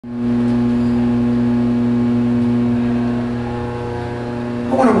I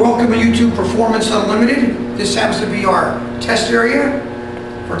want to welcome you to Proformance Unlimited. This happens to be our test area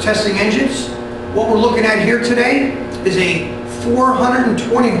for testing engines. What we're looking at here today is a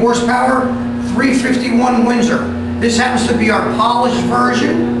 420 horsepower 351 Windsor. This happens to be our polished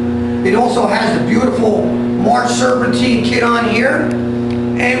version. It also has the beautiful March serpentine kit on here,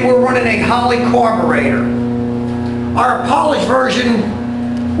 and we're running a Holley carburetor. Our polished version,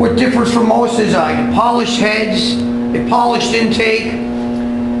 what differs from most is polished heads, a polished intake,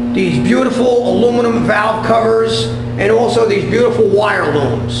 these beautiful aluminum valve covers, and also these beautiful wire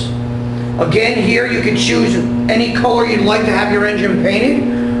looms. Again, here you can choose any color you'd like to have your engine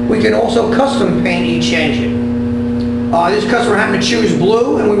painted. We can also custom paint each engine. This customer happened to choose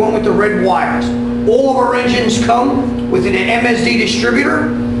blue, and we went with the red wires. All of our engines come with an MSD distributor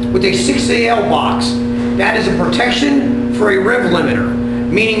with a 6AL box. That is a protection for a rev limiter,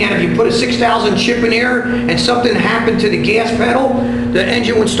 meaning that if you put a 6,000 chip in here and something happened to the gas pedal, the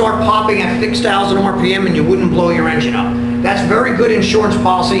engine would start popping at 6,000 RPM and you wouldn't blow your engine up. That's very good insurance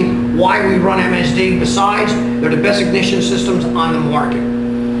policy, why we run MSD. Besides, they're the best ignition systems on the market.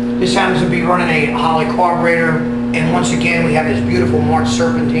 This happens to be running a Holley carburetor, and once again we have this beautiful March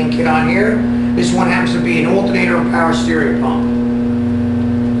serpentine kit on here. This one happens to be an alternator and power steering pump.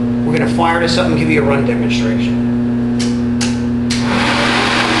 We're going to fire this up and give you a run demonstration.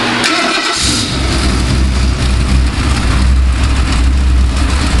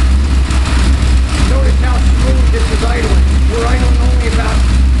 We're idling only about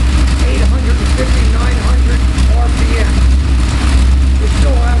 850, 900 RPM. We're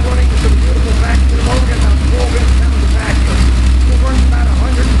still running some beautiful vacuum. We're got about 12 pounds of vacuum. We're running about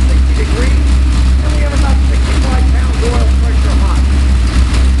 160 degrees, and we have about 65 pounds oil pressure hot.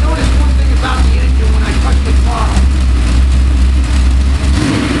 Notice one thing about the engine when I touch the throttle.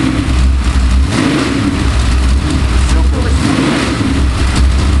 Super responsive.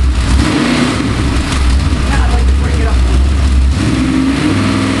 Now I'd like to bring it up.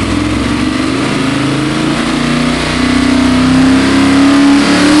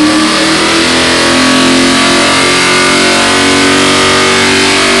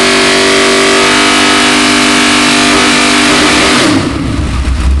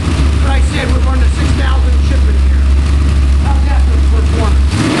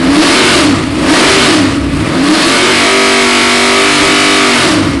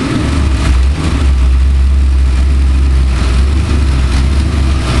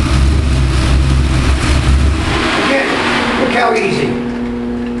 How easy.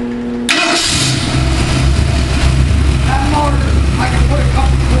 That motor, I can put a cup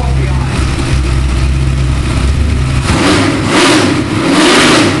of coffee on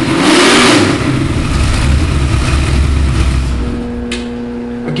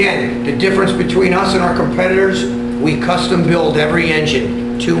it. Again, the difference between us and our competitors, we custom build every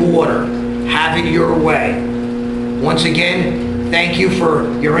engine to order. Have it your way. Once again, thank you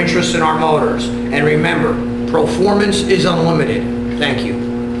for your interest in our motors. And remember, Proformance is unlimited. Thank you.